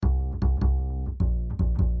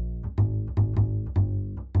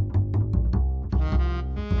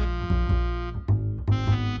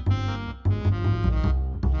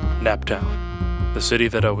Naptown, the city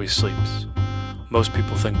that always sleeps. Most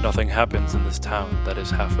people think nothing happens in this town that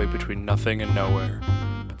is halfway between nothing and nowhere,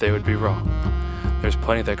 but they would be wrong. There's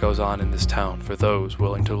plenty that goes on in this town for those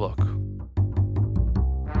willing to look.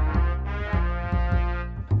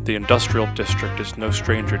 The industrial district is no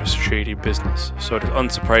stranger to shady business, so it is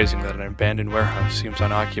unsurprising that an abandoned warehouse seems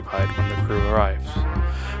unoccupied when the crew arrives.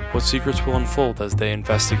 What secrets will unfold as they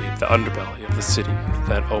investigate the underbelly of the city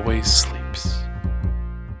that always sleeps?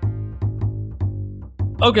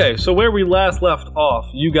 Okay, so where we last left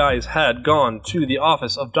off, you guys had gone to the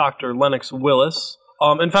office of Dr. Lennox Willis,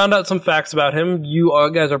 and found out some facts about him. You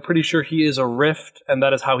guys are pretty sure he is a rift, and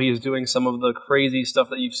that is how he is doing some of the crazy stuff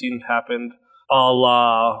that you've seen happen, a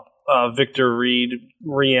la Victor Reed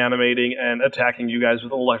reanimating and attacking you guys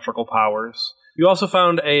with electrical powers. You also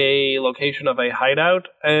found a location of a hideout,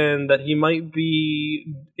 and that he might be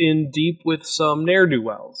in deep with some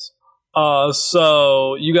ne'er-do-wells.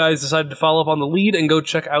 So you guys decided to follow up on the lead and go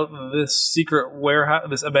check out this secret warehouse,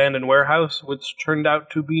 this abandoned warehouse, which turned out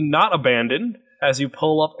to be not abandoned, as you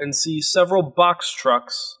pull up and see several box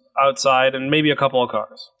trucks outside and maybe a couple of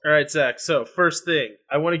cars. All right, Zach. So first thing,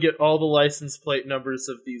 I want to get all the license plate numbers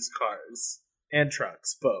of these cars and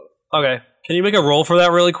trucks, both. Okay. Can you make a roll for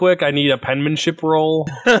that really quick? I need a penmanship roll.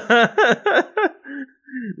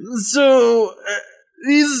 So,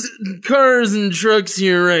 these cars and trucks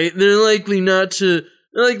here, right? They're likely not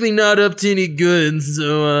up to any good.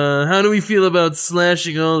 So, how do we feel about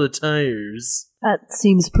slashing all the tires? That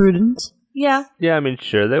seems prudent. Yeah. Yeah, I mean,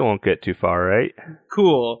 sure, they won't get too far, right?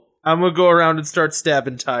 Cool. I'm gonna go around and start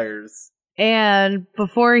stabbing tires. And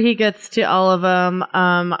before he gets to all of them,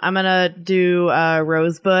 I'm gonna do a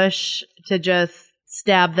rosebush to just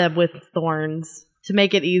stab them with thorns to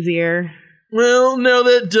make it easier. Well, now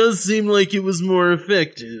that does seem like it was more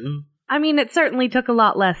effective. I mean, it certainly took a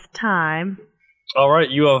lot less time.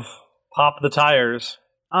 Alright, you have popped the tires.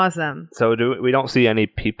 Awesome. So we don't see any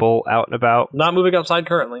people out and about? Not moving outside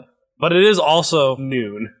currently. But it is also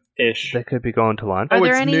noon-ish. They could be going to lunch. Are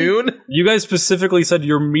there it's any- noon? You guys specifically said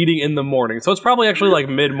you're meeting in the morning, so it's probably actually like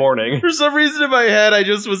mid-morning. For some reason in my head, I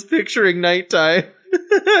just was picturing nighttime.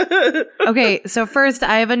 Okay, so first,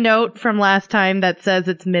 I have a note from last time that says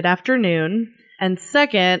it's mid-afternoon. And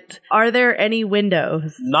second, are there any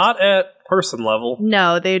windows? Not at person level.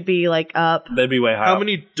 No, they'd be like up. They'd be way high. How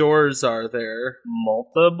many doors are there?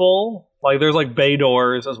 Multiple? Like, there's like bay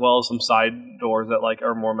doors as well as some side doors that like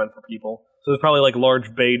are more meant for people. So there's probably like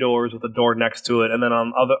large bay doors with a door next to it, and then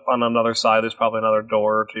on another side there's probably another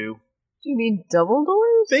door or two. Do you mean double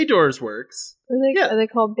doors? Bay doors works. Are they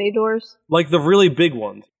called bay doors? Like the really big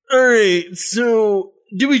ones. Alright, so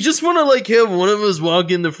do we just want to like have one of us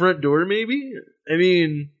walk in the front door maybe? I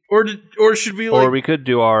mean, or should we like... Or we could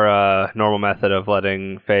do our normal method of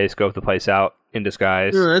letting Faye scope the place out in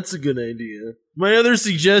disguise. Oh, that's a good idea. My other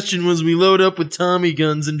suggestion was we load up with Tommy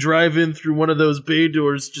guns and drive in through one of those bay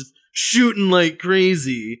doors just shooting like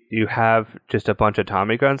crazy. Do you have just a bunch of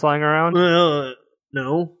Tommy guns lying around? Well,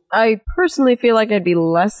 no. I personally feel like I'd be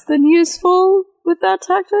less than useful with that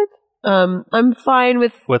tactic. I'm fine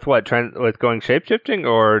with With what? With going shapeshifting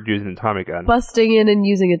or using the Tommy gun? busting in and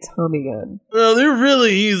using a Tommy gun. Well, they're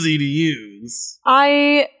really easy to use.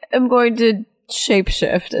 I am going to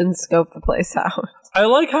shapeshift and scope the place out. I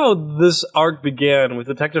like how this arc began with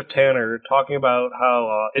Detective Tanner talking about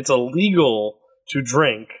how it's illegal to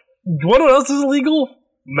drink. What else is illegal?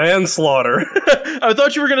 Manslaughter. I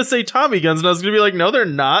thought you were going to say Tommy guns, and I was going to be like, no, they're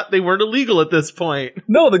not. They weren't illegal at this point.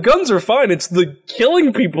 No, the guns are fine. It's the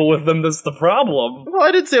killing people with them that's the problem. Well,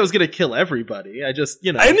 I didn't say I was going to kill everybody. I just,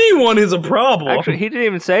 Anyone is a problem. Actually, he didn't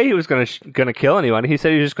even say he was gonna kill anyone. He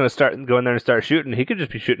said he was just gonna go in there and start shooting. He could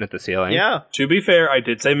just be shooting at the ceiling. Yeah. To be fair, I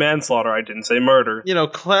did say manslaughter. I didn't say murder.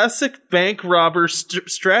 Classic bank robber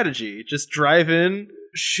strategy. Just drive in,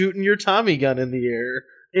 shooting your Tommy gun in the air.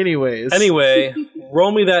 Anyway,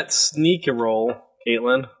 roll me that sneaky roll,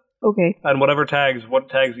 Caitlin. Okay. And what tags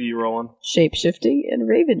are you rolling? Shapeshifting and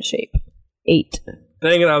Raven shape. 8.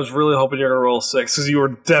 Dang it, I was really hoping you were going to roll 6, because you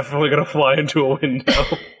were definitely going to fly into a window.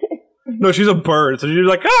 No, she's a bird, so you're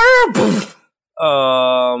like,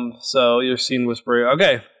 so you're seen whispering.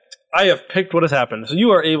 Okay, I have picked what has happened. So you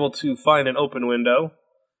are able to find an open window.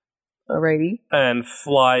 Alrighty. And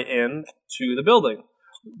fly in to the building.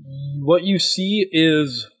 What you see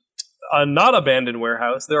is a not abandoned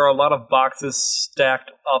warehouse. There are a lot of boxes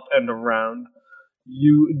stacked up and around.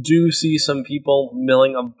 You do see some people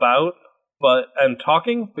milling about and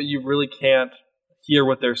talking, but you really can't hear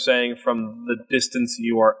what they're saying from the distance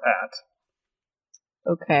you are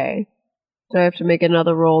at. Okay. Do I have to make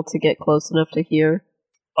another roll to get close enough to hear?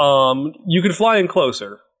 You can fly in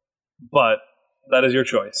closer, but that is your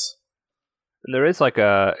choice. And there is isn't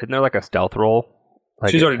there like a stealth roll?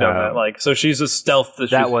 Like She's already done that. So she's a stealth.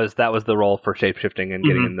 That was the roll for shapeshifting and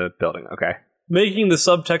getting in the building. Okay. Making the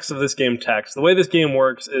subtext of this game text. The way this game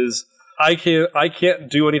works is I can't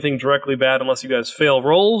do anything directly bad unless you guys fail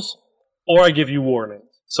rolls, or I give you warnings.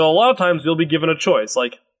 So a lot of times you'll be given a choice,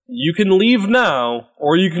 like you can leave now,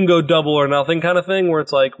 or you can go double or nothing kind of thing, where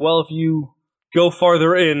it's like, well, if you go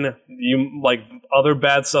farther in, other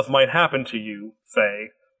bad stuff might happen to you, Faye.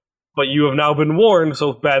 But you have now been warned,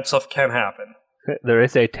 so bad stuff can happen. There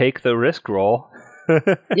is a take the risk roll.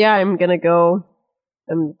 Yeah, I'm gonna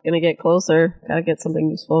get closer. Gotta get something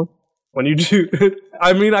useful. When you do,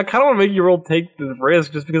 I kind of want to make you roll take the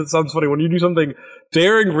risk just because it sounds funny. When you do something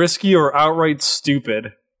daring, risky, or outright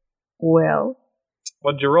stupid. Well,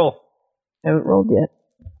 What'd you roll? I haven't rolled yet.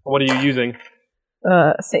 What are you using?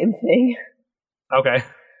 Same thing. Okay.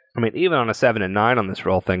 Even on a 7 and 9 on this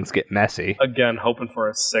roll, things get messy. Again, hoping for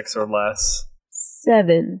a 6 or less.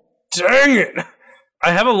 7. Dang it!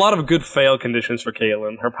 I have a lot of good fail conditions for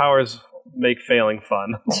Caitlin. Her powers make failing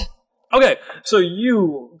fun. Okay, so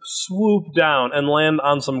you swoop down and land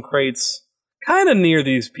on some crates kind of near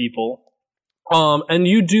these people. And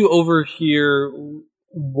you do overhear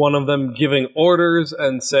one of them giving orders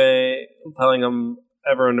and telling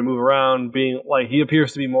everyone to move around, being like, he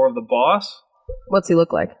appears to be more of the boss. What's he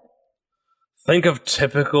look like? Think of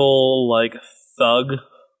typical, thug.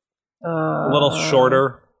 A little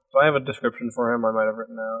shorter. Do I have a description for him? I might have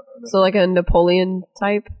written out. So like a Napoleon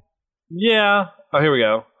type? Yeah. Oh, here we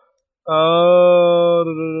go.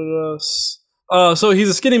 So he's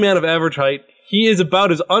a skinny man of average height. He is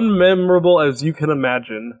about as unmemorable as you can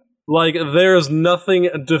imagine. There's nothing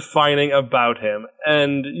defining about him.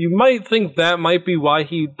 And you might think that might be why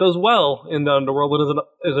he does well in the underworld and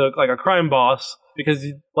is a crime boss. Because,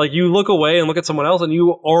 you look away and look at someone else and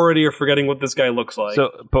you already are forgetting what this guy looks like.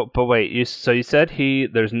 So, but wait, you said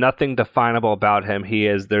there's nothing definable about him.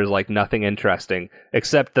 There's nothing interesting.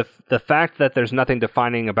 Except the fact that there's nothing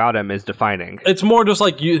defining about him is defining. It's more just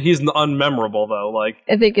he's unmemorable, though.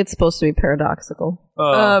 I think it's supposed to be paradoxical.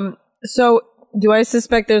 So, do I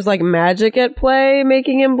suspect there's magic at play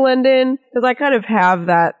making him blend in? Because I kind of have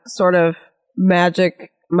that sort of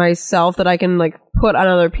magic myself that I can put on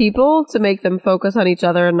other people to make them focus on each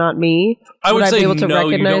other and not me. I would say be able to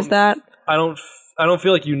recognize that? I don't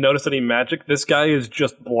feel like you noticed any magic. This guy is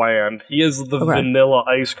just bland. He is the vanilla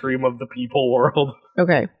ice cream of the people world.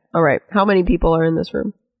 Okay. All right. How many people are in this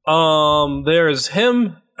room? There's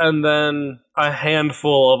him and then a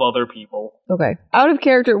handful of other people. Okay. Out of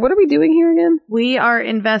character, what are we doing here again? We are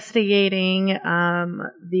investigating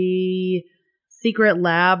the secret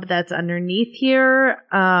lab that's underneath here,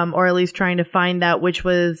 or at least trying to find out, which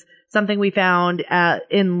was something we found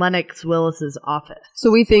in Lennox Willis's office. So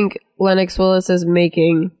we think Lennox Willis is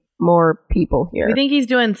making more people here. We think he's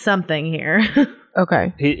doing something here.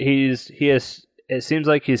 Okay. It seems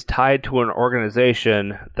like he's tied to an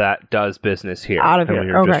organization that does business here. Out of here.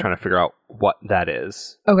 We're just trying to figure out what that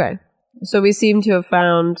is. Okay. So we seem to have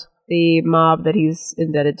found the mob that he's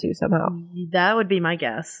indebted to somehow. That would be my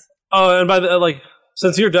guess. Oh, and by the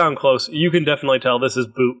since you're down close, you can definitely tell this is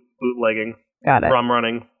bootlegging. Got it. From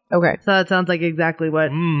running. Okay. So that sounds like exactly what.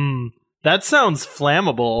 That sounds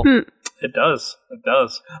flammable. It does. It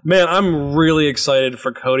does. Man, I'm really excited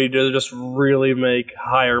for Cody to just really make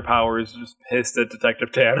higher powers just pissed at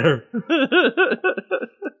Detective Tanner.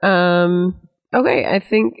 Okay, I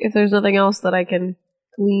think if there's nothing else that I can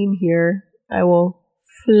glean here, I will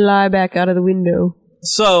fly back out of the window.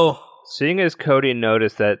 So, seeing as Cody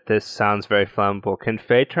noticed that this sounds very flammable, can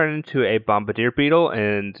Faye turn into a bombardier beetle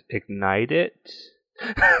and ignite it?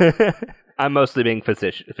 I'm mostly being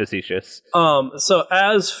facetious. So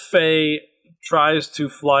as Faye tries to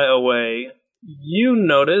fly away, you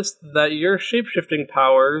notice that your shapeshifting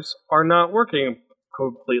powers are not working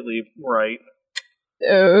completely right.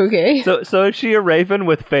 Okay. So is she a raven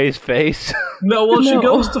with Faye's face? No, well, she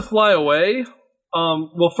goes to fly away.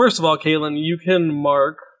 Well, first of all, Caitlin, you can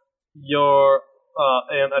mark your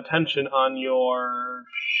and attention on your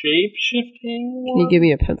shapeshifting one. Can you give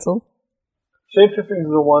me a pencil? Shapeshifting is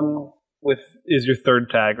the one is your third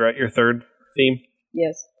tag, right? Your third theme?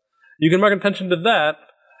 Yes. You can mark attention to that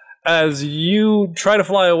as you try to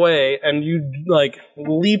fly away and you,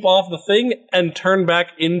 leap off the thing and turn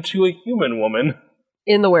back into a human woman.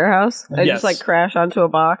 In the warehouse? I Yes. just, crash onto a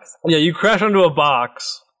box? Yeah, you crash onto a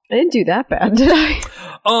box. I didn't do that bad, did I?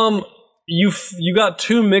 You got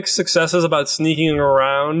 2 mixed successes about sneaking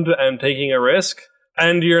around and taking a risk,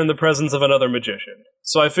 and you're in the presence of another magician.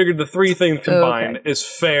 So I figured the 3 things combined is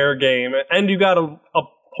fair game, and you got a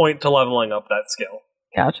point to leveling up that skill.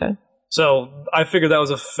 Gotcha. So I figured that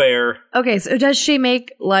was a fair... Okay, so does she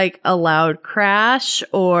make, like, a loud crash,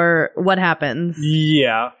 or what happens?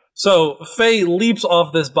 Yeah. So Faye leaps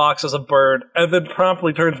off this box as a bird, and then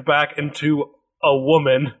promptly turns back into a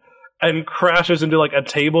woman, and crashes into, like, a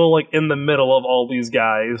table, like, in the middle of all these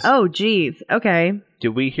guys. Oh, geez. Okay.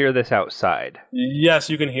 Do we hear this outside? Yes,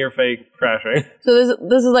 you can hear Faye crashing. So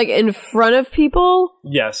this is like in front of people?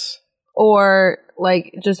 Yes. Or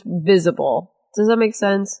like just visible? Does that make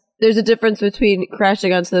sense? There's a difference between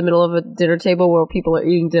crashing onto the middle of a dinner table where people are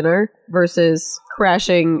eating dinner versus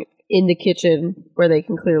crashing in the kitchen where they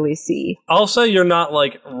can clearly see. I'll say you're not,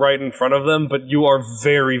 like, right in front of them, but you are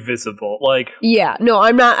very visible. Like... Yeah, no,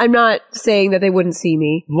 I'm not saying that they wouldn't see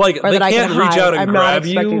me. Like, or they that I can't can reach hide. out and I'm grab not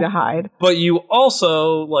expecting you, to hide. but you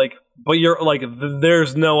also, like... But you're, like,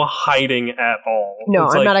 there's no hiding at all. No,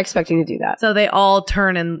 It's I'm like, not expecting to do that. So they all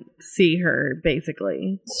turn and see her,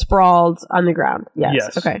 basically. Sprawled on the ground.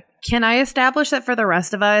 Yes. Okay. Can I establish that for the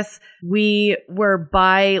rest of us, we were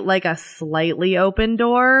by, like, a slightly open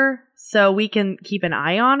door, so we can keep an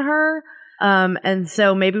eye on her? And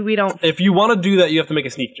so maybe we don't... If you want to do that, you have to make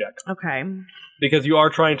a sneak check. Okay. Because you are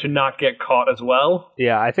trying to not get caught as well.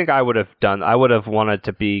 Yeah, I think I would have wanted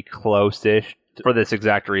to be close-ish for this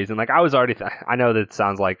exact reason. Like, I was already... I know that it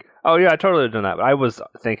sounds like, oh yeah, I totally would have done that, but I was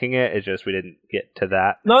thinking it. It's just we didn't get to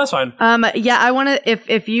that. No, that's fine. Yeah, I want to...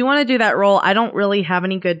 If you want to do that role, I don't really have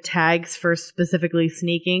any good tags for specifically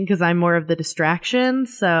sneaking, because I'm more of the distraction,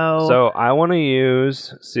 so... So I want to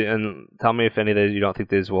use... and tell me if any of these you don't think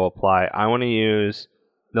these will apply. I want to use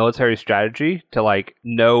military strategy to, like,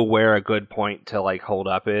 know where a good point to, like, hold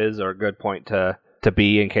up is, or a good point to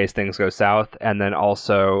be in case things go south, and then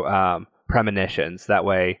also premonitions. That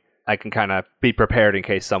way I can kind of be prepared in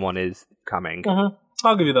case someone is coming.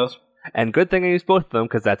 I'll give you those. And good thing I used both of them,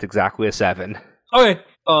 because that's exactly a 7. Okay.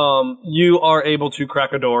 You are able to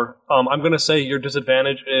crack a door. I'm going to say your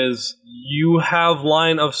disadvantage is you have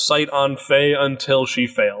line of sight on Faye until she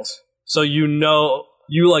fails. So you know...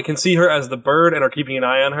 You, like, can see her as the bird and are keeping an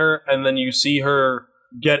eye on her, and then you see her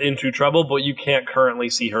get into trouble, but you can't currently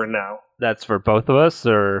see her now. That's for both of us,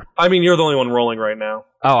 or... I mean, you're the only one rolling right now.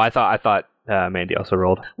 Oh, I thought Mandy also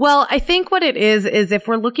rolled. Well, I think what it is if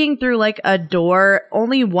we're looking through, like, a door,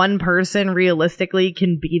 only one person realistically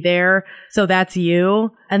can be there, so that's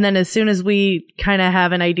you. And then as soon as we kind of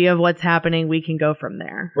have an idea of what's happening, we can go from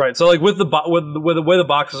there. Right, so, like, with the way the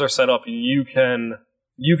boxes are set up, you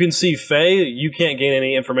can see Faye, you can't gain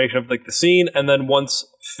any information of, like, the scene, and then once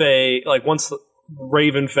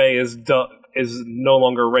Raven Faye is no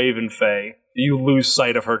longer Raven Faye, you lose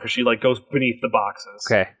sight of her because she, like, goes beneath the boxes.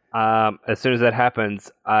 Okay. As soon as that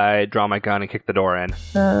happens, I draw my gun and kick the door in.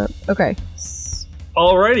 Okay.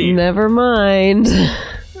 Alrighty. Never mind.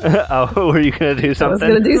 Oh, were you gonna do something?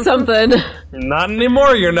 I was gonna do something. Not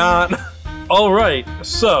anymore, you're not. Alright,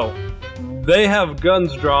 so, they have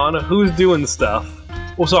guns drawn. Who's doing stuff?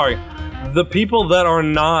 Well, sorry. The people that are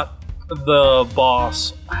not the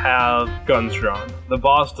boss have guns drawn. The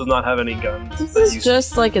boss does not have any guns. This is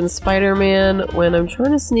just like in Spider-Man when I'm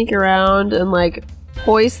trying to sneak around and, like,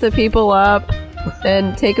 hoist the people up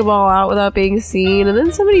and take them all out without being seen, and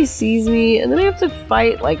then somebody sees me, and then I have to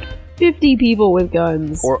fight, like, 50 people with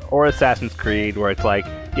guns. Or Assassin's Creed, where it's like,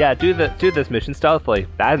 yeah, do this mission stealthily.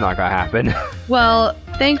 That's not gonna happen. Well,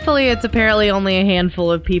 thankfully, it's apparently only a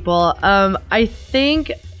handful of people. I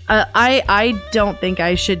think I don't think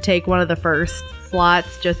I should take one of the first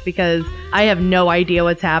slots just because I have no idea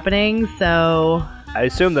what's happening. So I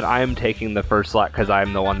assume that I'm taking the first slot because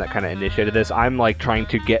I'm the one that kind of initiated this. I'm, like, trying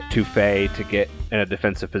to get to Faye to get in a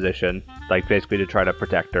defensive position, like, basically to try to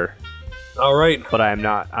protect her. All right. But I am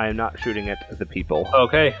not shooting at the people.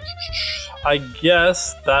 Okay. I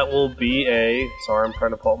guess that will be a... Sorry, I'm trying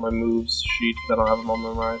to pull up my moves sheet. I don't have them all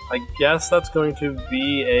memorized. I guess that's going to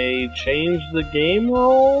be a change the game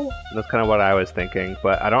roll? That's kind of what I was thinking,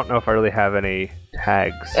 but I don't know if I really have any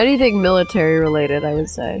tags. Anything military related, I would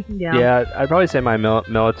say. Yeah, I'd probably say my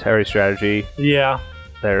military strategy Yeah.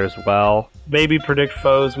 there as well. Maybe predict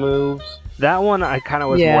foes moves. That one I kind of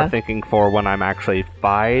was more thinking for when I'm actually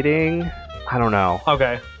fighting. I don't know.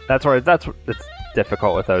 Okay. It's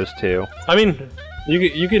difficult with those two. I mean,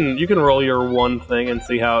 you can roll your one thing and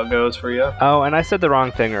see how it goes for you. Oh, and I said the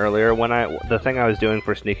wrong thing earlier. When the thing I was doing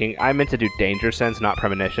for sneaking, I meant to do danger sense, not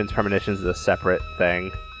premonitions. Premonitions is a separate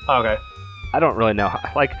thing. Okay. I don't really know how,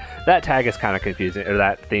 like, that tag is kind of confusing, or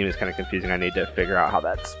that theme is kind of confusing. I need to figure out how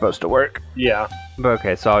that's supposed to work. Yeah. But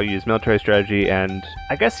okay, so I'll use military strategy, and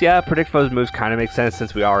I guess, predict foes moves kind of makes sense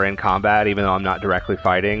since we are in combat, even though I'm not directly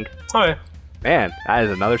fighting. Okay. Man, that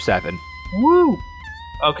is another 7. Woo!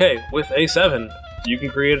 Okay, with a 7, you can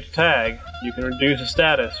create a tag, you can reduce a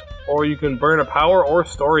status, or you can burn a power or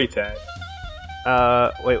story tag.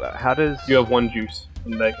 Wait, how does... You have 1 juice,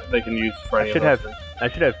 and they can use for any of those three. I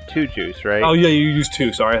should have 2 juice, right? Oh yeah, you use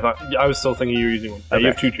 2. Sorry, I was still thinking you were using 1. Yeah, Okay. you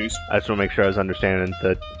have 2 juice. I just want to make sure I was understanding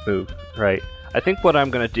the move, right? I think what I'm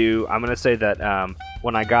gonna do, I'm gonna say that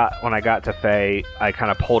when I got to Faye, I kind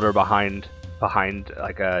of pulled her behind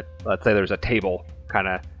like let's say there's a table, kind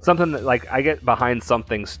of something that, like, I get behind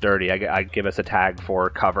something sturdy. I give us a tag for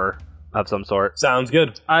cover of some sort. Sounds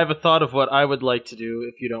good. I have a thought of what I would like to do,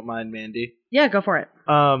 if you don't mind, Mandy. Yeah, go for it.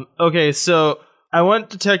 Okay, so I want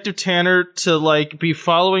Detective Tanner to, like, be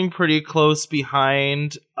following pretty close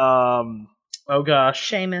behind,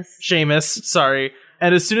 Seamus, sorry.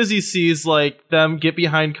 And as soon as he sees, like, them get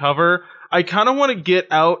behind cover, I kind of want to get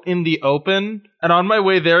out in the open. And on my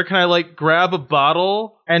way there, can I, like, grab a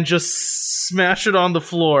bottle and just smash it on the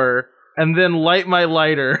floor and then light my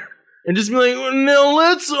lighter? And just be like, now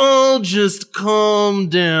let's all just calm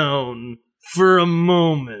down for a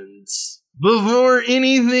moment before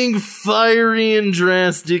anything fiery and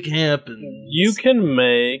drastic happens. You can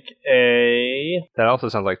make a... That also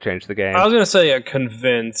sounds like change the game. I was going to say a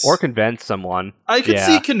convince. Or convince someone. I could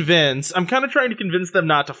see convince. I'm kind of trying to convince them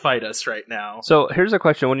not to fight us right now. So here's a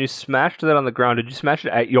question. When you smashed that on the ground, did you smash it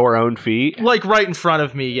at your own feet? Like right in front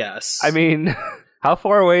of me, yes. I mean, how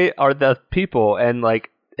far away are the people? And, like,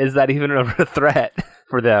 is that even a threat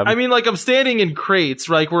for them? I mean, like, I'm standing in crates,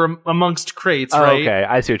 like, we're amongst crates, right? Okay,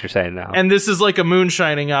 I see what you're saying now. And this is like a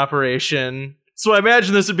moonshining operation. So I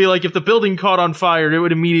imagine this would be like, if the building caught on fire, it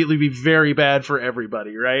would immediately be very bad for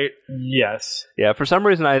everybody, right? Yes. Yeah, for some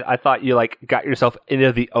reason I thought you, like, got yourself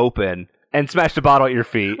into the open and smashed a bottle at your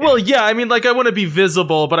feet. Well, yeah, I mean, like, I want to be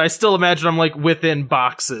visible, but I still imagine I'm, like, within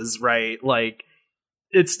boxes, right? Like,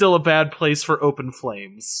 it's still a bad place for open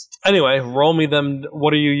flames. Anyway, roll me them.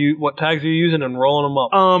 What tags are you using, and rolling them up?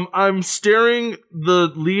 I'm staring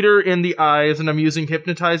the leader in the eyes, and I'm using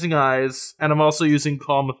hypnotizing eyes, and I'm also using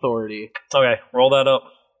calm authority. Okay, roll that up.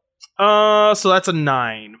 So that's a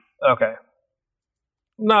 9. Okay.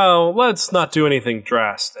 Now, let's not do anything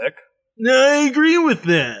drastic. I agree with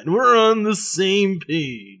that. We're on the same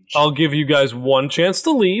page. I'll give you guys 1 chance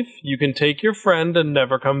to leave. You can take your friend and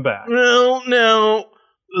never come back. Well, now,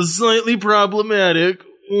 slightly problematic.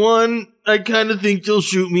 1, I kind of think you'll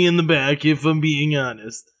shoot me in the back, if I'm being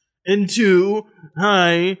honest. And 2,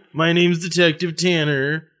 hi, my name's Detective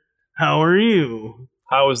Tanner. How are you?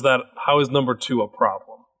 How is number 2 a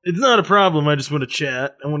problem? It's not a problem, I just want to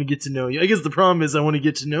chat. I want to get to know you. I guess the problem is I want to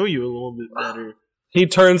get to know you a little bit better. He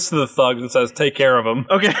turns to the thugs and says, take care of him.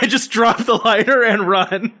 Okay, I just drop the lighter and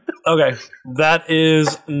run. Okay, that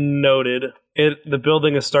is noted. The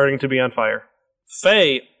building is starting to be on fire.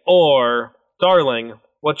 Faye or Darling,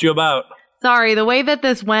 what you about? Sorry, the way that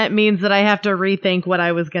this went means that I have to rethink what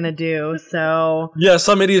I was going to do, so... Yeah,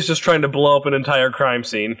 some idiot's just trying to blow up an entire crime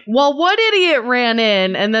scene. Well, one idiot ran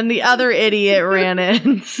in, and then the other idiot ran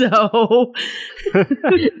in, so...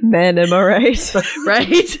 Man, am I right?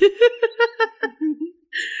 Right?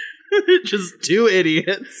 Just 2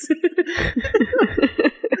 idiots.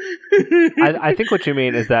 I think what you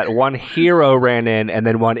mean is that one hero ran in and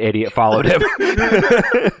then one idiot followed him.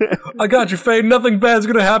 I got you, Faye. Nothing bad's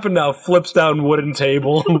gonna happen now. Flips down wooden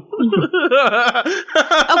table.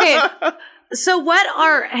 Okay, so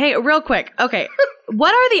real quick. Okay,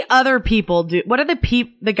 what are the other people do? What are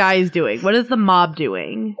the guys doing? What is the mob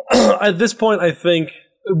doing? At this point, I think,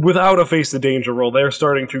 without a face the danger roll, they're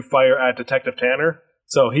starting to fire at Detective Tanner.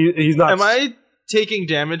 So he's not... Am I taking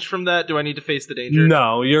damage from that? Do I need to face the danger?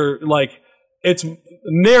 No, you're like... It's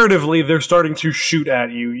narratively they're starting to shoot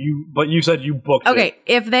at you. But you said you booked it. Okay,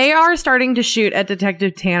 if they are starting to shoot at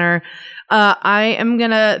Detective Tanner, I am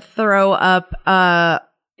gonna throw up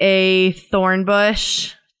a thorn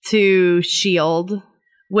bush to shield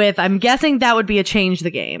with. I'm guessing that would be a change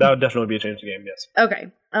the game. That would definitely be a change the game. Yes.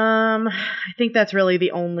 Okay. I think that's really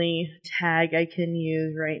the only tag I can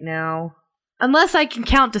use right now. Unless I can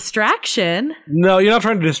count distraction. No, you're not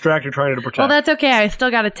trying to distract, you're trying to protect. Well, that's okay. I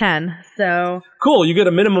still got a 10, so... Cool, you get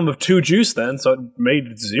a minimum of 2 juice then, so it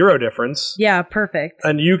made 0 difference. Yeah, perfect.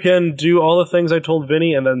 And you can do all the things I told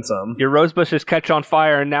Vinny and then some. Your rose bushes catch on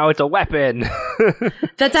fire and now it's a weapon.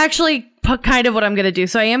 That's actually kind of what I'm going to do.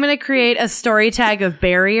 So I am going to create a story tag of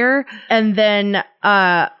barrier, and then...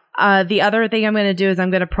 the other thing I'm going to do is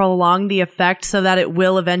I'm going to prolong the effect so that it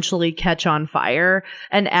will eventually catch on fire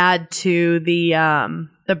and add to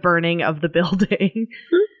the burning of the building.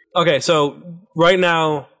 Okay, so right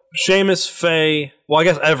now, Seamus, Faye, well, I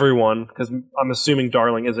guess everyone, because I'm assuming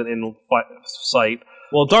Darling isn't in sight.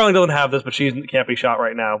 Well, Darling doesn't have this, but she can't be shot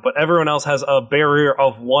right now. But everyone else has a barrier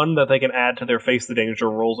of 1 that they can add to their face the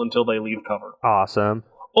danger rolls until they leave cover. Awesome.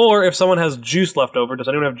 Or if someone has juice left over, does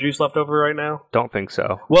anyone have juice left over right now? Don't think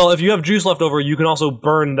so. Well, if you have juice left over, you can also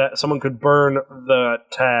burn that. Someone could burn the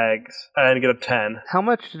tags and get a 10. How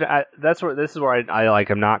much did this is where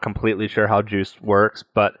I'm not completely sure how juice works,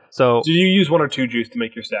 but so Do you use 1 or 2 juice to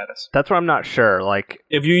make your status? that's where I'm not sure. Like,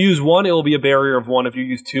 If you use 1, it will be a barrier of 1. If you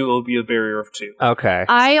use 2, it will be a barrier of 2. okay.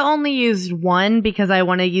 I only used 1 because I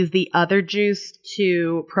want to use the other juice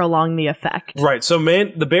to prolong the effect. Right, so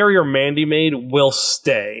the barrier Mandy made will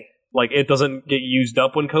stay. Like, it doesn't get used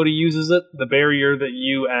up when Cody uses it. The barrier that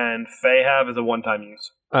you and Faye have is a one-time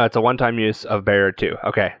use. It's a one-time use of barrier 2.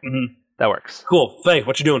 Okay. Mm-hmm. That works. Cool. Faye,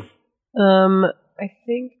 what you doing? I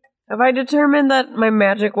think... Have I determined that my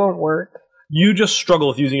magic won't work? You just struggle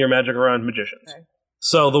with using your magic around magicians. Okay.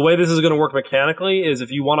 So the way this is going to work mechanically is if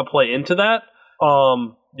you want to play into that,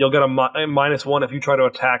 you'll get a -1 if you try to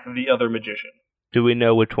attack the other magician. Do we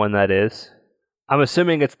know which one that is? I'm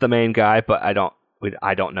assuming it's the main guy, but I don't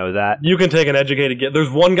know that. You can take an educated guess. There's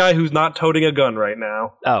one guy who's not toting a gun right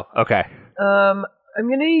now. Oh, okay. I'm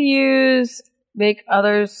gonna use make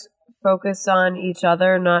others focus on each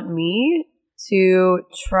other, not me, to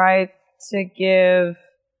try to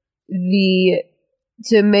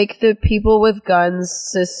make the people with guns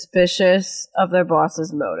suspicious of their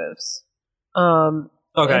boss's motives.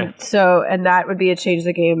 Okay. And that would be a change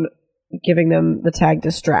the game, giving them the tag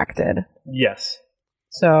distracted. Yes.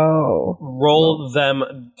 So Roll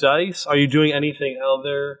them dice. Are you doing anything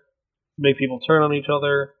other? Make people turn on each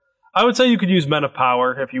other? I would say you could use Men of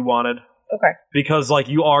Power if you wanted. okay. Because, like,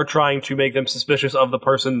 you are trying to make them suspicious of the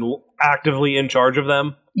person actively in charge of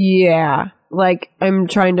them. Yeah, like I'm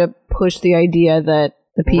trying to push the idea that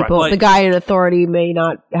the people, Right, like- the guy in authority, may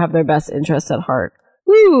not have their best interests at heart.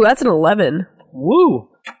 Woo, that's an 11. Woo!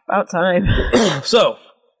 About time. So,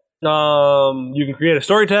 you can create a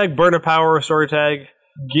story tag, burn a power story tag,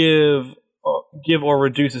 give or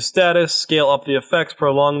reduce a status, scale up the effects,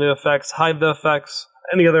 prolong the effects, hide the effects,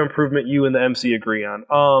 any other improvement you and the MC agree on.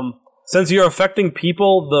 Since you're affecting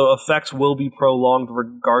people, the effects will be prolonged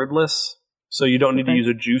regardless, so you don't need to use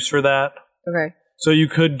a juice for that. Okay. So you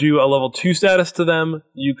could do a level 2 status to them.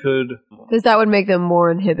 You could... Because that would make them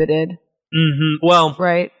more inhibited, Well,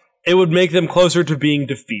 right? it would make them closer to being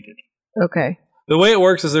defeated. Okay. The way it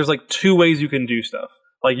works is there's like 2 ways you can do stuff.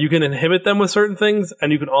 Like, you can inhibit them with certain things,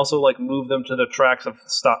 and you can also like move them to the tracks of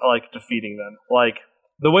defeating them. Like,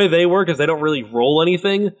 the way they work is they don't really roll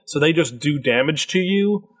anything, so they just do damage to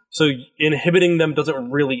you. So inhibiting them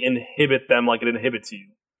doesn't really inhibit them like it inhibits you.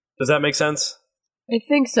 Does that make sense? I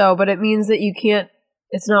think so, but it means that you can't,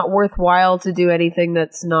 it's not worthwhile to do anything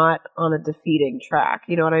that's not on a defeating track.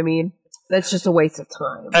 You know what I mean? That's just a waste of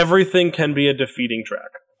time. Everything can be a defeating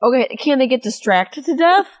track. Okay, can they get distracted to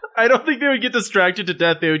death? I don't think they would get distracted to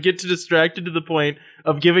death. They would get distracted to the point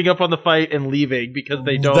of giving up on the fight and leaving because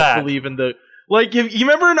they don't believe in the... Like, you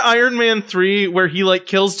remember in Iron Man 3 where he, like,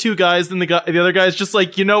 kills 2 guys and the other guy's just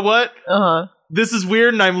like, you know what? This is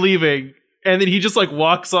weird and I'm leaving. And then he just, like,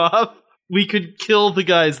 walks off. We could kill the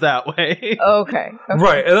guys that way. Okay.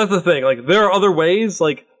 Right, and that's the thing. Like, there are other ways.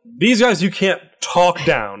 Like, these guys you can't talk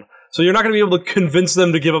down. So you're not going to be able to convince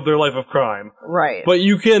them to give up their life of crime. Right. But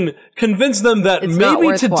you can convince them that It's not maybe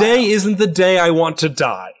worthwhile. today isn't the day I want to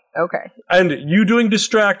die. Okay. And you doing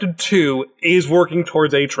Distracted 2 is working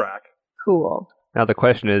towards a track. Cool. Now the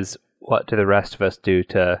question is, what do the rest of us do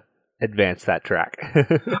to advance that track?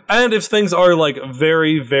 And if things are like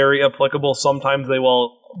very, very applicable, sometimes they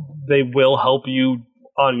will help you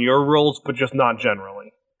on your rolls, but just not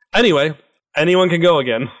generally. Anyway, anyone can go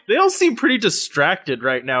again. They all seem pretty distracted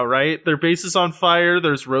right now, right? Their base is on fire.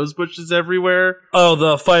 There's rose bushes everywhere. Oh,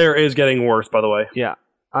 the fire is getting worse, by the way. Yeah,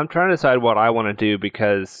 I'm trying to decide what I want to do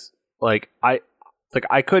because,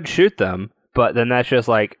 I could shoot them, but then that's just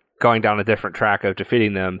like going down a different track of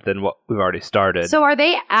defeating them than what we've already started. So are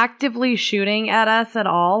they actively shooting at us at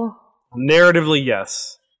all? Narratively,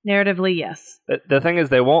 yes. Narratively, yes. The thing is,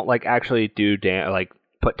 they won't actually do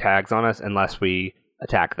put tags on us unless we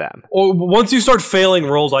attack them. Or once you start failing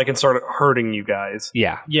rolls, I can start hurting you guys.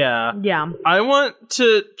 Yeah. Yeah. Yeah. I want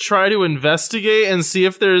to try to investigate and see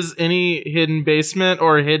if there's any hidden basement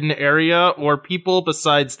or hidden area or people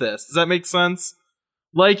besides this. Does that make sense?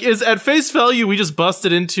 Like, is at face value, we just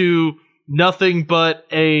busted into nothing but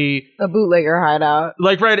a bootlegger hideout.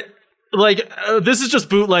 This is just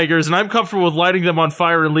bootleggers, and I'm comfortable with lighting them on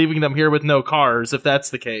fire and leaving them here with no cars, if that's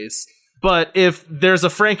the case. But if there's a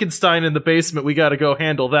Frankenstein in the basement, we gotta go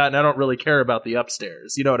handle that, and I don't really care about the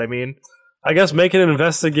upstairs. You know what I mean? I guess make an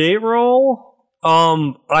investigate roll.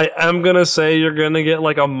 I am gonna say you're gonna get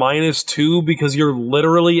like a -2 because you're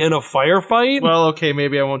literally in a firefight. Well, okay,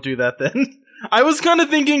 maybe I won't do that then. I was kind of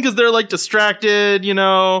thinking because they're like distracted,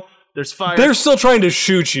 there's fire. They're still trying to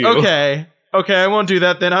shoot you. Okay, I won't do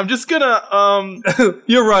that then. I'm just gonna,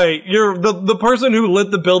 You're right. You're the person who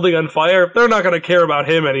lit the building on fire. They're not gonna care about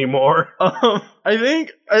him anymore. I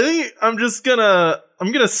think I'm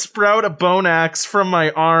gonna sprout a bone axe from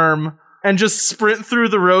my arm and just sprint through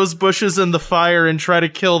the rose bushes and the fire and try to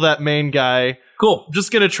kill that main guy. Cool. I'm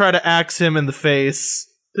just gonna try to axe him in the face.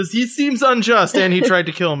 Because he seems unjust and he tried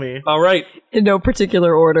to kill me. All right. In no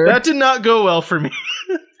particular order. That did not go well for me.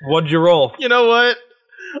 What'd you roll? You know what?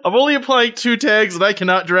 I'm only applying 2 tags and I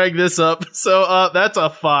cannot drag this up. So that's a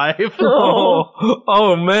 5.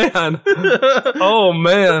 Oh man. Oh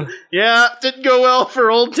man. Yeah, didn't go well for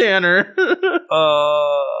old Tanner.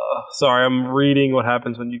 Sorry, I'm reading what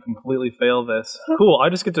happens when you completely fail this. Cool, I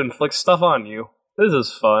just get to inflict stuff on you. This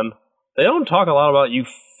is fun. They don't talk a lot about you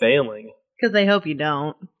failing. Because they hope you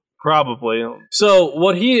don't. Probably. So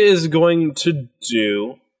what he is going to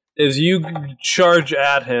do is you charge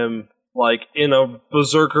at him like in a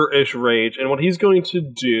berserker-ish rage, and what he's going to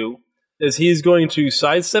do is he's going to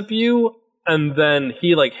sidestep you, and then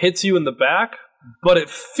he like hits you in the back, but it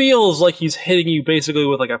feels like he's hitting you basically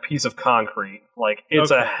with like a piece of concrete. Like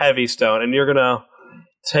it's a heavy stone, and you're gonna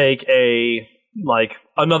take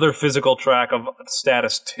another physical track of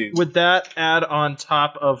status 2. Would that add on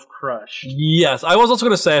top of Crush? Yes. I was also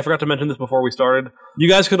going to say, I forgot to mention this before we started, you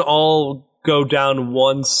guys can all go down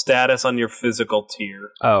 1 status on your physical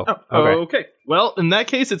tier. Okay. Well, in that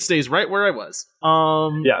case, it stays right where I was.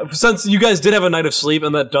 Yeah, since you guys did have a night of sleep,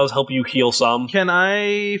 and that does help you heal some. Can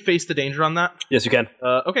I face the danger on that? Yes, you can.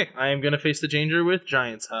 Okay, I am going to face the danger with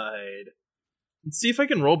Giant's Hide. Let's see if I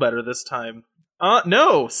can roll better this time.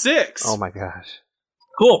 No, 6. Oh my gosh.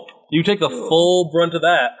 Cool. You take the full brunt of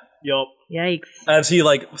that. Yup. Yikes. As he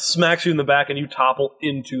smacks you in the back and you topple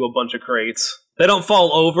into a bunch of crates. They don't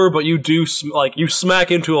fall over, but you do you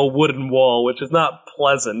smack into a wooden wall, which is not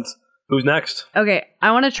pleasant. Who's next? Okay,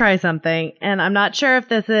 I want to try something, and I'm not sure if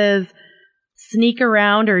this is sneak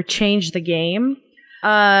around or change the game.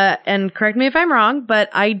 And correct me if I'm wrong, but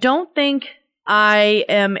I don't think I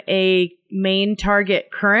am a main target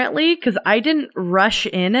currently because I didn't rush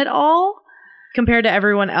in at all compared to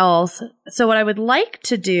everyone else. So what I would like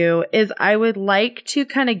to do is I would like to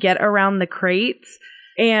kind of get around the crates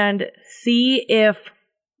and see if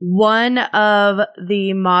one of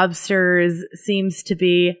the mobsters seems to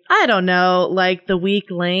be, I don't know, like the weak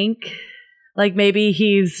link. Like maybe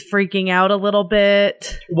he's freaking out a little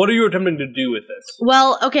bit. What are you attempting to do with this?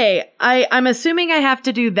 Well, okay, I'm assuming I have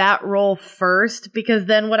to do that roll first, because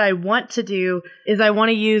then what I want to do is I want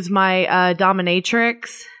to use my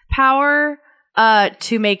dominatrix power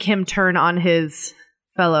to make him turn on his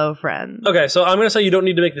fellow friends. Okay, so I'm going to say you don't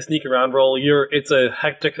need to make the sneak around roll. It's a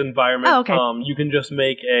hectic environment. Oh, okay. You can just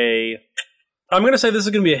make I'm going to say this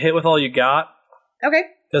is going to be a hit with all you got. Okay.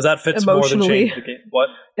 Because that fits more than change the game. What?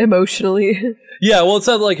 Emotionally. Yeah, well, it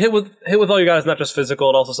says hit with all you got is not just physical.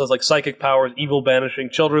 It also says psychic powers, evil banishing,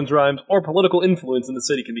 children's rhymes, or political influence in the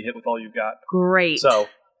city can be hit with all you got. Great. So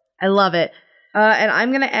I love it. And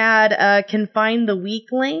I'm going to add confine the weak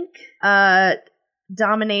link,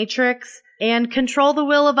 dominatrix, and control the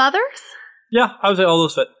will of others. Yeah, I would say all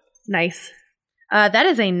those fit. Nice. That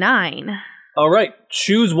is a 9. All right,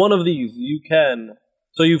 choose one of these. You can.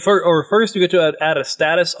 So first you get to add a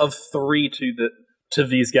status of 3 to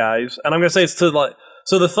these guys, and I'm gonna say it's to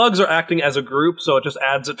so the thugs are acting as a group, so it just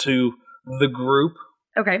adds it to the group.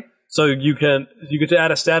 Okay. So you get to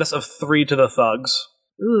add a status of 3 to the thugs.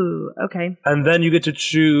 Ooh. Okay. And then you get to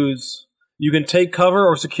choose. You can take cover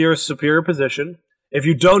or secure a superior position. If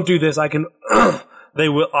you don't do this, I get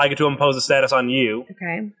to impose a status on you.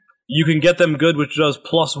 Okay. You can get them good, which does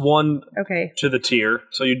 +1 okay. to the tier.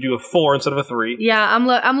 So you do a 4 instead of a 3. Yeah,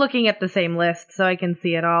 I'm looking at the same list, so I can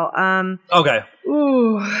see it all. Okay.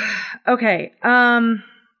 Ooh. Okay.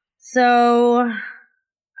 So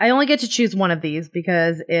I only get to choose one of these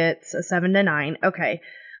because it's a 7 to 9. Okay.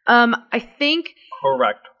 I think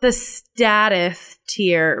correct. The status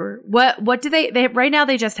tier. What do they right now?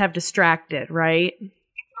 They just have distracted, right?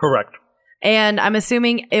 Correct. And I'm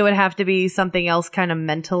assuming it would have to be something else kind of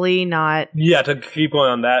mentally, not... Yeah, to keep going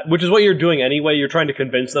on that, which is what you're doing anyway. You're trying to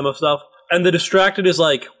convince them of stuff. And the distracted is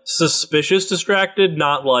suspicious distracted,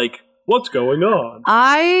 not what's going on?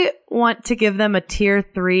 I want to give them a tier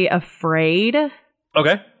 3 afraid.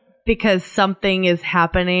 Okay. Because something is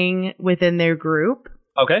happening within their group.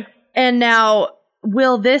 Okay. And now,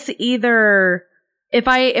 will this either... If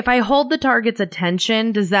I hold the target's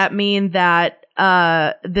attention, does that mean that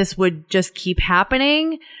this would just keep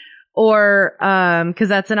happening? Or, because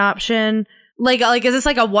that's an option. Like is this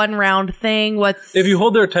like a one round thing? If you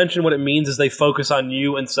hold their attention, what it means is they focus on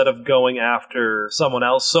you instead of going after someone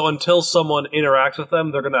else. So until someone interacts with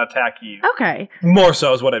them, they're going to attack you. Okay. More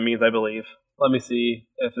so is what it means, I believe. Let me see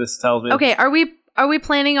if this tells me. Okay, are we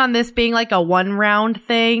planning on this being like a one round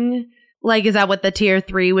thing? Like, is that what the tier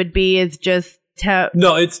 3 would be? Is just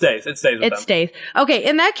no, it stays. It stays with them. It stays. Okay,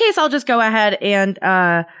 in that case, I'll just go ahead and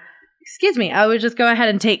excuse me. I would just go ahead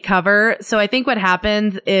and take cover. So I think what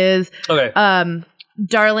happens is,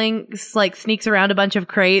 Darling like sneaks around a bunch of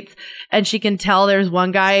crates, and she can tell there's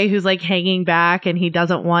one guy who's like hanging back, and he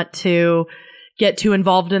doesn't want to get too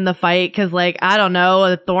involved in the fight because, like, I don't know,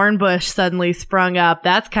 a thorn bush suddenly sprung up.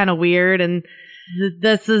 That's kind of weird, and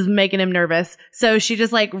this is making him nervous. So she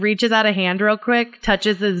just like reaches out a hand real quick,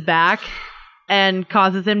 touches his back, and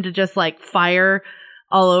causes him to just like fire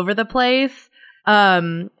all over the place.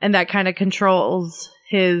 And that kind of controls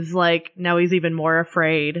his, like, now he's even more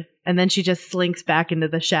afraid. And then she just slinks back into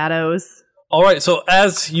the shadows. All right, so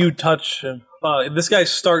as you touch him, this guy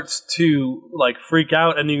starts to, like, freak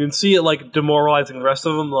out, and you can see it, like, demoralizing the rest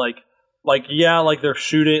of them. Like they're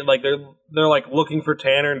shooting, like, they're like, looking for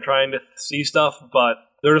Tanner and trying to see stuff, but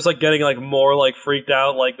they're just, like, getting, like, more, like, freaked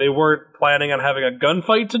out. Like, they weren't planning on having a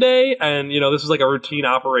gunfight today, and, you know, this is, like, a routine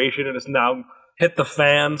operation, and it's now hit the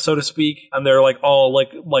fan, so to speak, and they're like all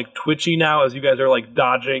like twitchy now as you guys are like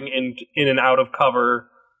dodging in and out of cover,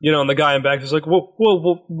 you know. And the guy in back is like,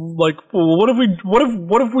 whoa, like, what if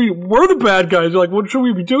we're the bad guys? Like, what should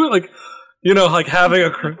we be doing? Like, you know, like having a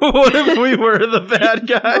what if we were the bad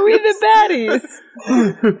guys? Are we the baddies?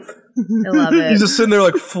 I love it. He's just sitting there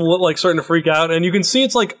like starting to freak out, and you can see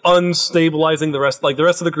it's like unstabilizing the rest. Like the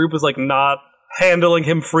rest of the group is like not handling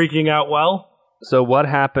him freaking out well. So what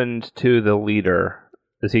happened to the leader?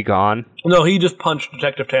 Is he gone? No, he just punched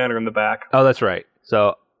Detective Tanner in the back. Oh, that's right.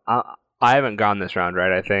 So I haven't gone this round,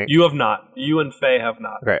 right? I think you have not. You and Faye have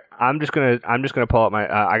not. Okay, I'm just gonna pull up my.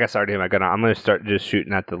 I guess I already have my gun. I'm gonna start just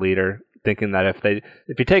shooting at the leader, thinking that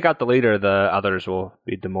if you take out the leader, the others will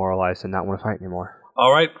be demoralized and not want to fight anymore.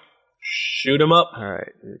 All right, shoot him up. All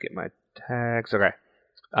right, get my tags. Okay,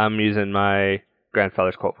 I'm using my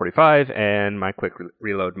Grandfather's Colt 45 and my quick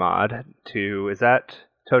reload mod is that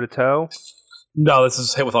toe-to-toe? No, this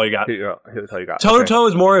is hit with all you got. Hit with all you got. Toe-to-toe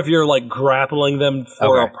is more if you're like grappling them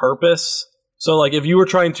for a purpose. So like if you were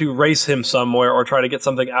trying to race him somewhere or try to get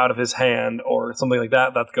something out of his hand or something like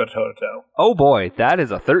that, that's good toe-to-toe. Oh boy, that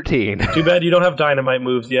is a 13. Too bad you don't have dynamite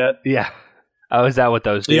moves yet. Yeah. Oh, is that what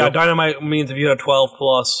those do? Yeah, dynamite means if you hit a 12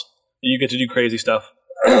 plus, you get to do crazy stuff.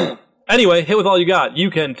 Anyway, hit with all you got.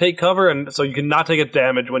 You can take cover, and so you can not take a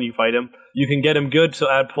damage when you fight him. You can get him good,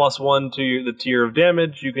 so add +1 to the tier of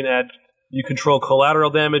damage. You control collateral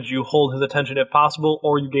damage. You hold his attention if possible,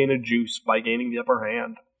 or you gain a juice by gaining the upper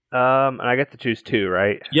hand. And I get to choose 2,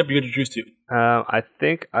 right? Yep, you get to choose 2. I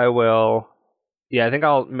think I will. Yeah, I think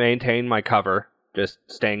I'll maintain my cover, just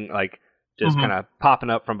staying kind of popping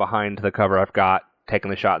up from behind the cover I've got,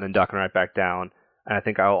 taking the shot, and then ducking right back down. And I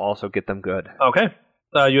think I'll also get them good. Okay.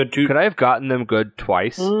 You had 2. Could I have gotten them good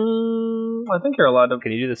twice? I think you're allowed to.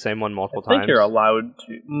 Can you do the same one multiple times? I think you're allowed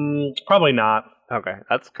to. Probably not. Okay,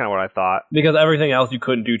 that's kind of what I thought. Because everything else you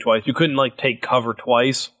couldn't do twice. You couldn't like take cover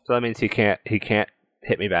twice. So that means he can't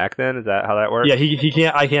hit me back. Then is that how that works? Yeah, he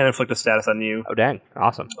can't. I can't inflict a status on you. Oh dang!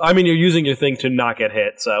 Awesome. I mean, you're using your thing to not get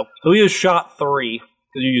hit. So he has shot 3 because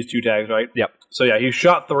you used 2 tags, right? Yep. So yeah, he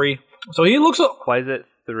shot 3. So he looks. Why is it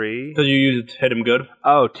 3? Because you used it to hit him good.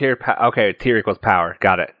 Oh, tier equals power.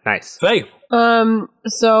 Got it. Nice. Faye.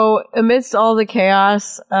 So amidst all the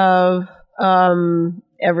chaos of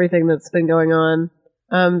everything that's been going on,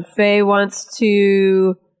 Faye wants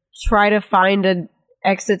to try to find an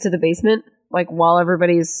exit to the basement, like while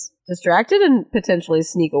everybody's distracted, and potentially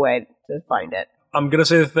sneak away to find it. I'm going to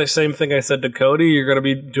say the same thing I said to Cody. You're going to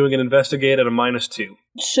be doing an investigate at a -2.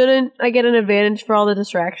 Shouldn't I get an advantage for all the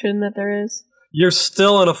distraction that there is? You're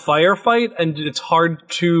still in a firefight, and it's hard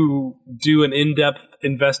to do an in-depth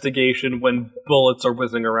investigation when bullets are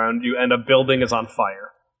whizzing around you and a building is on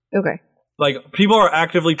fire. Okay. Like, people are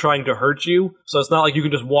actively trying to hurt you, so it's not like you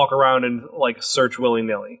can just walk around and, like, search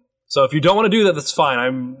willy-nilly. So if you don't want to do that, that's fine.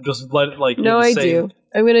 I'm just No, I do.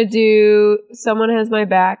 I'm going to do someone has my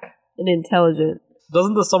back and intelligent.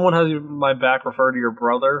 Doesn't the someone has my back refer to your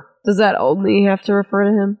brother? Does that only have to refer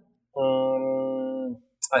to him?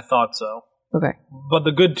 I thought so. Okay. But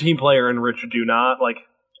the good team player and Rich do not. Like,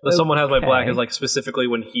 the someone has my back is, like, specifically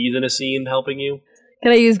when he's in a scene helping you.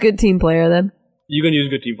 Can I use good team player then? You can use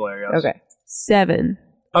good team player, yes. Okay. 7.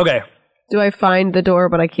 Okay. Do I find the door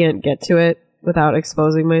but I can't get to it without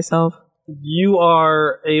exposing myself? You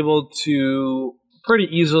are able to pretty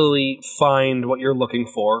easily find what you're looking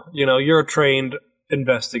for. You know, you're a trained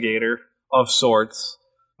investigator of sorts.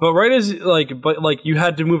 But you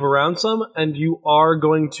had to move around some, and you are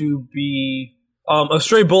going to be... a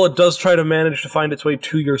stray bullet does try to manage to find its way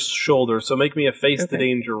to your shoulder, so make me a face the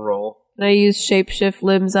danger roll. Can I use shapeshift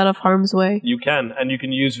limbs out of harm's way? You can, and you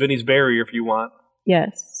can use Vinny's barrier if you want.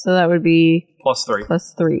 Yes, so that would be... +3.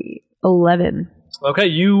 +3. 11. Okay,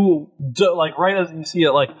 right as you see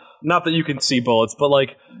it, not that you can see bullets, but,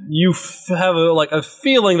 you have a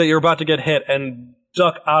feeling that you're about to get hit and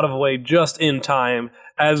duck out of the way just in time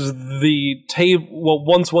as the table, what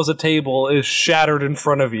once was a table, is shattered in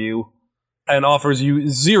front of you and offers you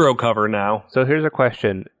 0 cover now. So here's a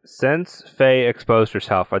question. Since Faye exposed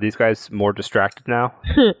herself, are these guys more distracted now?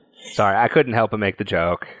 Sorry, I couldn't help but make the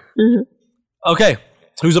joke. Okay,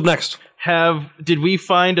 who's up next? Did we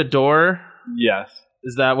find a door? Yes.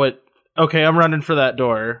 Is that what... Okay, I'm running for that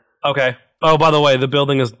door. Okay. Oh, by the way, the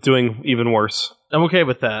building is doing even worse. I'm okay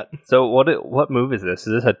with that. So what move is this?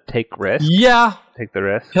 Is this a take risk? Yeah. Take the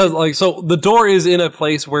risk? Because, so the door is in a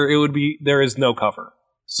place where there is no cover.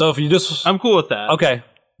 So if you just... I'm cool with that. Okay.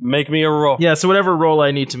 Make me a roll. Yeah, so whatever roll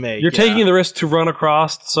I need to make. You're taking the risk to run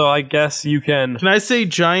across, so I guess you can... Can I say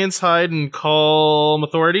Giants Hide and call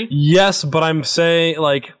authority? Yes, but I'm saying,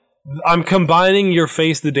 I'm combining your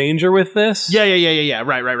face the danger with this. Yeah.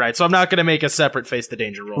 Right. So I'm not going to make a separate face the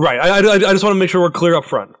danger roll. Right. I just want to make sure we're clear up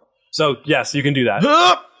front. So, yes, you can do that.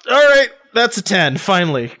 All right. That's a 10,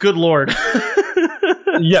 finally. Good lord.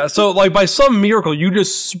 Yeah, so, by some miracle, you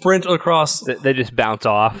just sprint across... They just bounce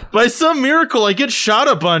off. By some miracle, I get shot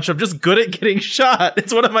a bunch. I'm just good at getting shot.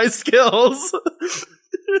 It's one of my skills.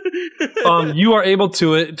 You are able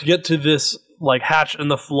to get to this, hatch in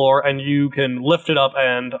the floor, and you can lift it up,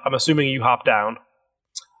 and I'm assuming you hop down.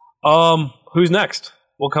 Who's next?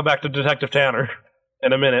 We'll come back to Detective Tanner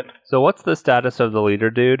in a minute. So what's the status of the leader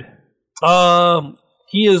dude?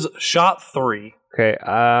 He is shot 3. Okay,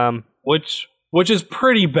 which is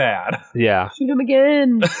pretty bad. Yeah. Shoot him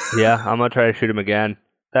again. Yeah, I'm gonna try to shoot him again.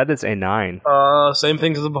 That is a 9. Same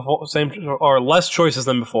things as before, or less choices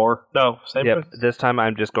than before. No, same. Yep. This time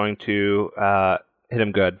I'm just going to hit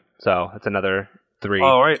him good. So it's another 3.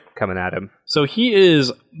 All right, coming at him. So he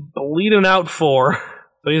is bleeding out 4.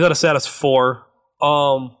 So he's at a status 4.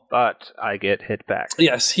 But I get hit back.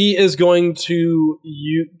 Yes, he is going to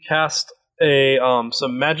cast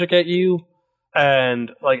some magic at you,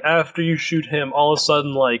 and after you shoot him, all of a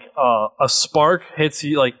sudden a spark hits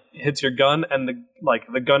you, hits your gun, and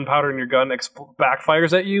the gunpowder in your gun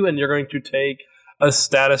backfires at you, and you're going to take a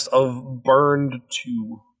status of burned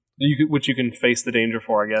 2, which you can face the danger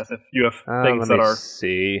for, I guess, if you have things that are.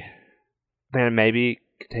 See, man, maybe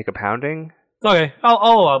take a pounding. Okay, I'll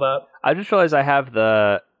allow that. I just realized I have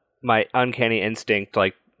my uncanny instinct,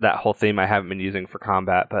 that whole theme I haven't been using for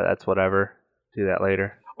combat, but that's whatever. Do that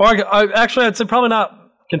later. Or I'd say probably not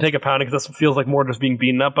can take a pounding because this feels like more just being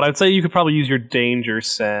beaten up, but I'd say you could probably use your danger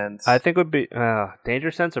sense. I think it would be danger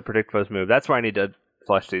sense or predict foe's move. That's where I need to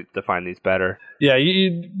define these better. Yeah,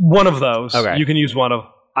 one of those. Okay. You can use one of.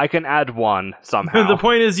 I can add 1 somehow. The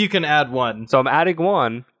point is you can add 1. So I'm adding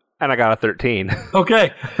 1. And I got a 13.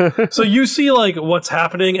 Okay. So you see, what's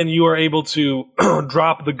happening, and you are able to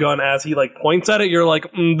drop the gun as he, points at it. You're like,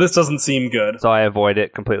 this doesn't seem good. So I avoid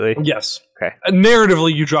it completely? Yes. Okay.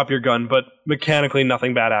 Narratively, you drop your gun, but mechanically,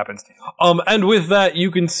 nothing bad happens. And with that,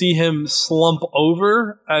 you can see him slump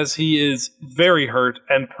over as he is very hurt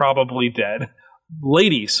and probably dead.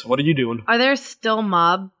 Ladies, what are you doing? Are there still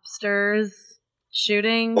mobsters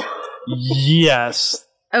shooting? Yes.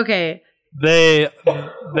 Okay. They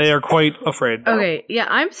are quite afraid now. Okay, yeah,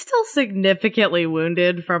 I'm still significantly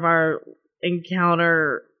wounded from our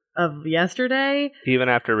encounter of yesterday. Even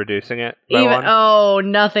after reducing it by 1? Oh,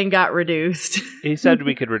 nothing got reduced. He said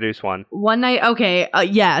we could reduce 1. One night, okay,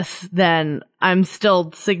 yes, then I'm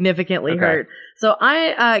still significantly hurt. So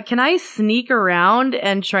can I sneak around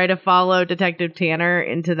and try to follow Detective Tanner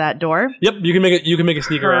into that door? Yep, you can make a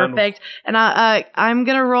sneak around. Perfect. And I'm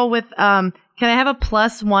gonna roll with can I have a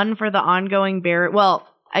 +1 for the ongoing barrier? Well,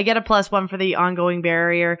 I get a +1 for the ongoing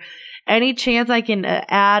barrier. Any chance I can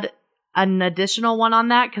add an additional 1 on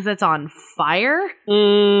that because it's on fire?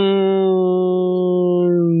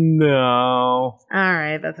 No. All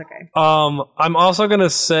right, that's okay. I'm also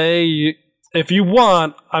gonna say, if you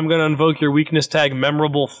want, I'm gonna invoke your weakness tag,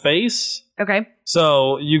 memorable face. Okay.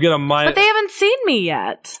 So you get a But they haven't seen me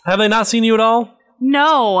yet. Have they not seen you at all?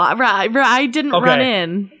 No, I didn't run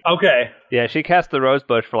in. Okay. Yeah, she cast the rose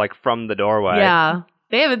bush for from the doorway. Yeah.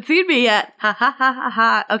 They haven't seen me yet. Ha ha ha ha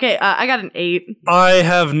ha. Okay, I got an 8. I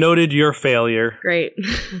have noted your failure. Great.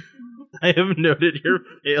 I have noted your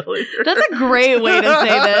failure. That's a great way to say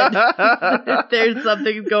that. There's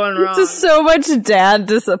something going wrong. Just so much dad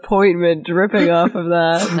disappointment dripping off of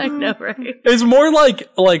that. I know, right? It's more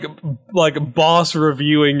like boss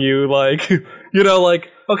reviewing you, like, you know, like,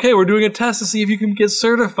 okay, we're doing a test to see if you can get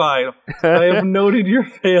certified. I have noted your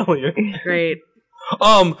failure. Great.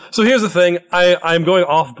 So here's the thing. I'm going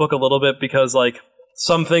off book a little bit because, like,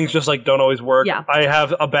 some things just, like, don't always work. Yeah. I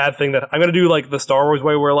have a bad thing that I'm going to do, like, the Star Wars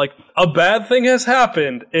way where, like, a bad thing has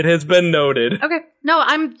happened. It has been noted. Okay. No,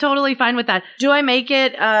 I'm totally fine with that. Do I make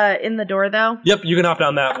it in the door, though? Yep, you can hop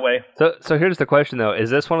down that way. So here's the question, though. Is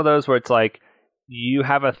this one of those where it's like, you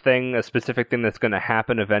have a specific thing that's going to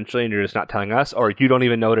happen eventually and you're just not telling us, or you don't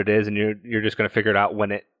even know what it is and you're just going to figure it out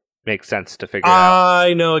when it makes sense to figure it out?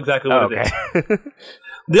 I know exactly what it is.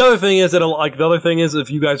 The other thing is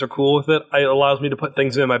if you guys are cool with it, it allows me to put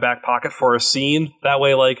things in my back pocket for a scene. That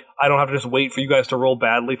way, like, I don't have to just wait for you guys to roll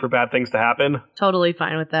badly for bad things to happen. Totally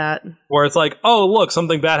fine with that. Where it's like, oh, look,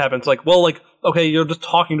 something bad happens. Like, well, like, okay, you're just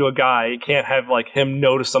talking to a guy. You can't have, like, him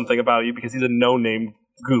notice something about you because he's a no-name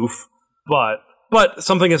goof. But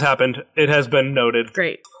something has happened. It has been noted.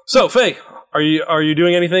 Great. So, Faye, are you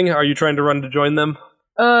doing anything? Are you trying to run to join them?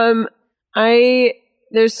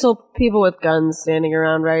 There's still people with guns standing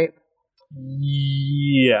around, right?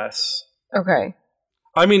 Yes. Okay.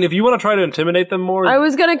 I mean, if you want to try to intimidate them more, I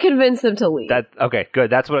was gonna convince them to leave. Okay, good.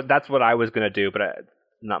 That's what I was gonna do, but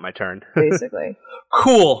not my turn. Basically.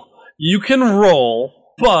 Cool. You can roll,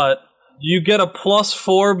 but you get a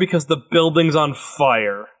 +4 because the building's on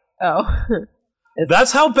fire. Oh.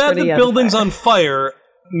 That's how bad the building's on fire.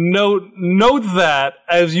 Note that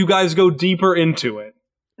as you guys go deeper into it.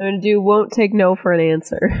 I'm gonna do won't take no for an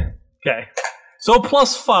answer. Okay. So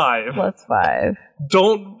 +5. +5.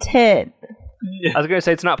 Don't 10. I was gonna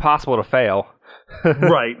say it's not possible to fail.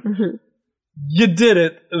 Right. You did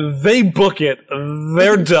it. They book it.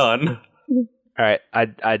 They're done. Alright,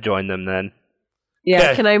 I join them then. Yeah,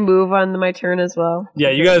 Okay. Can I move on my turn as well? Yeah,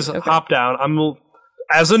 you guys hop down.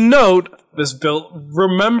 As a note,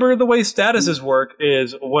 remember the way statuses work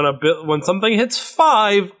is when something hits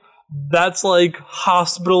 5, that's like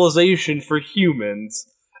hospitalization for humans,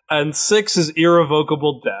 and 6 is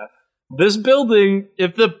irrevocable death. This building...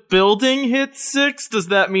 If the building hits 6, does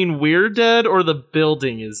that mean we're dead or the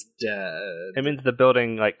building is dead? It means the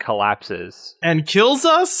building, like, collapses. And kills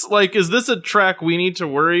us? Like, is this a track we need to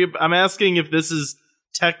worry about? I'm asking if this is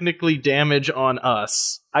technically damage on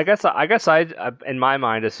us. I guess I in my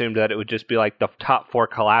mind assumed that it would just be like the top 4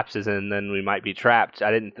 collapses and then we might be trapped.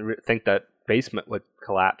 I didn't think that basement would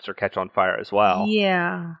collapse or catch on fire as well.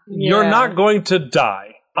 Yeah. You're not going to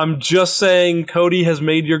die. I'm just saying Cody has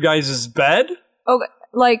made your guys' bed. Okay,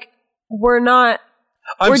 like, we're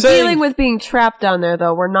dealing with being trapped down there,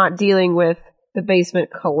 though. We're not dealing with the basement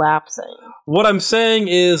collapsing. What I'm saying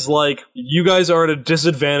is, like, you guys are at a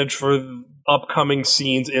disadvantage for upcoming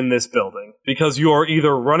scenes in this building. Because you are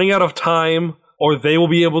either running out of time, or they will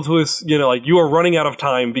be able to, you are running out of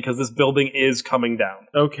time because this building is coming down.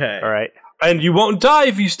 Okay. All right. And you won't die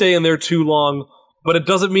if you stay in there too long, but it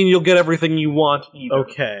doesn't mean you'll get everything you want either.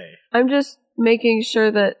 Okay. I'm just making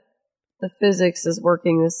sure that the physics is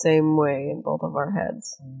working the same way in both of our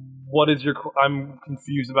heads. I'm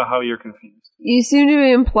confused about how you're confused. You seem to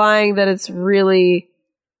be implying that it's really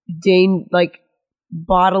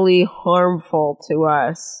bodily harmful to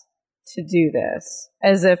us to do this,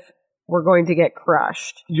 as if we're going to get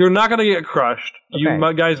crushed. You're not going to get crushed. Okay.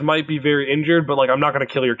 You guys might be very injured, but, like, I'm not going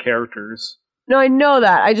to kill your characters. No, I know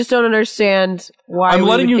that. I just don't understand why I'm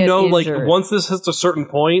letting you know, injured. like, once this hits a certain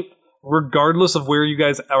point, regardless of where you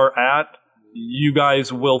guys are at, you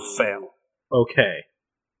guys will fail. Okay.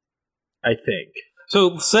 I think.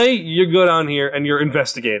 So, say you go down here and you're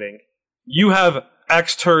investigating. You have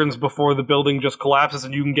X turns before the building just collapses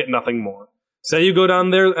and you can get nothing more. Say you go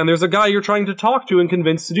down there and there's a guy you're trying to talk to and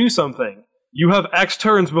convince to do something. You have X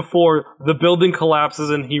turns before the building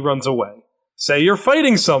collapses and he runs away. Say you're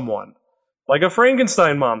fighting someone, like a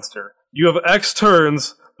Frankenstein monster. You have X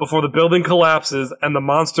turns before the building collapses and the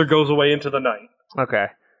monster goes away into the night. Okay.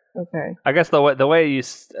 Okay. I guess the way you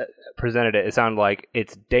presented it, it sounded like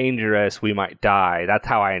it's dangerous, we might die. That's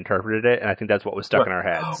how I interpreted it, and I think that's what was stuck in our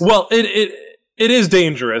heads. Well, it is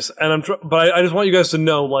dangerous, and but I just want you guys to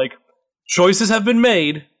know, like, choices have been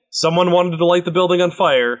made. Someone wanted to light the building on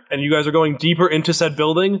fire, and you guys are going deeper into said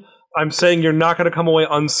building. I'm saying you're not going to come away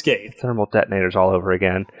unscathed. Thermal detonators all over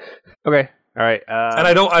again. Okay, all right. And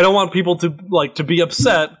I don't want people to be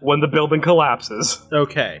upset when the building collapses.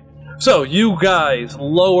 Okay. So you guys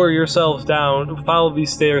lower yourselves down, follow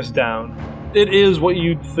these stairs down. It is what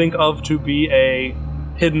you'd think of to be a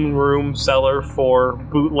hidden room cellar for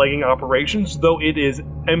bootlegging operations, though it is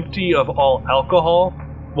empty of all alcohol.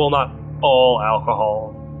 Well, not all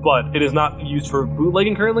alcohol, but it is not used for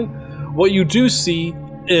bootlegging currently. What you do see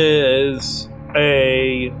is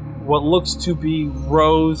what looks to be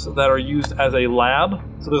rows that are used as a lab.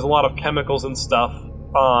 So there's a lot of chemicals and stuff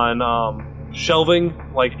on shelving,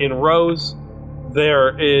 like in rows.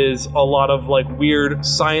 There is a lot of like weird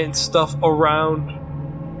science stuff around.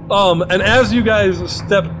 And as you guys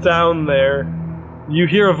step down there, you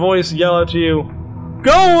hear a voice yell at you,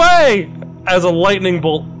 "Go away!" as a lightning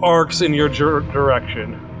bolt arcs in your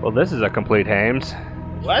direction. Well, this is a complete Hames.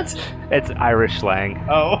 What? It's Irish slang.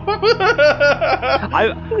 Oh.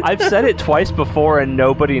 I've said it twice before and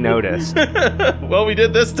nobody noticed. Well, we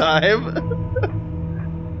did this time.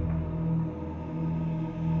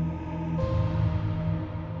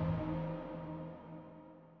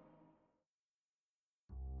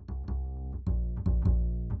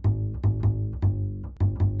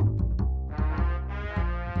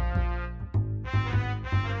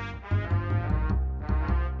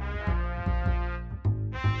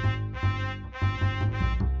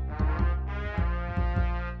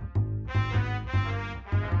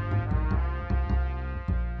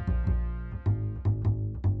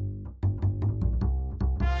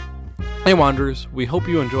 Hey Wanderers, we hope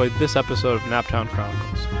you enjoyed this episode of Naptown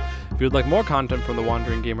Chronicles. If you'd like more content from the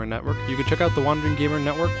Wandering Gamer Network, you can check out the Wandering Gamer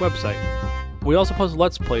Network website. We also post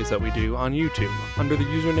Let's Plays that we do on YouTube under the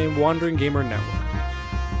username Wandering Gamer Network.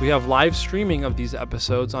 We have live streaming of these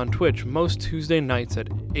episodes on Twitch most Tuesday nights at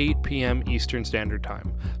 8 p.m. Eastern Standard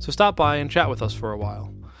Time, so stop by and chat with us for a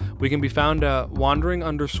while. We can be found at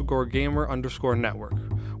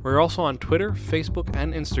Wandering_Gamer_Network. We're also on Twitter, Facebook,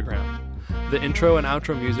 and Instagram. The intro and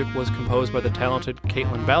outro music was composed by the talented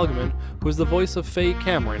Caitlin Balgaman, who is the voice of Faye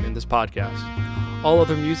Cameron in this podcast. All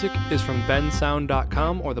other music is from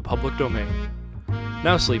bensound.com or the public domain.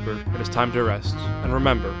 Now, sleeper, it is time to rest, and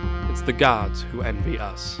remember, it's the gods who envy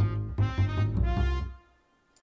us.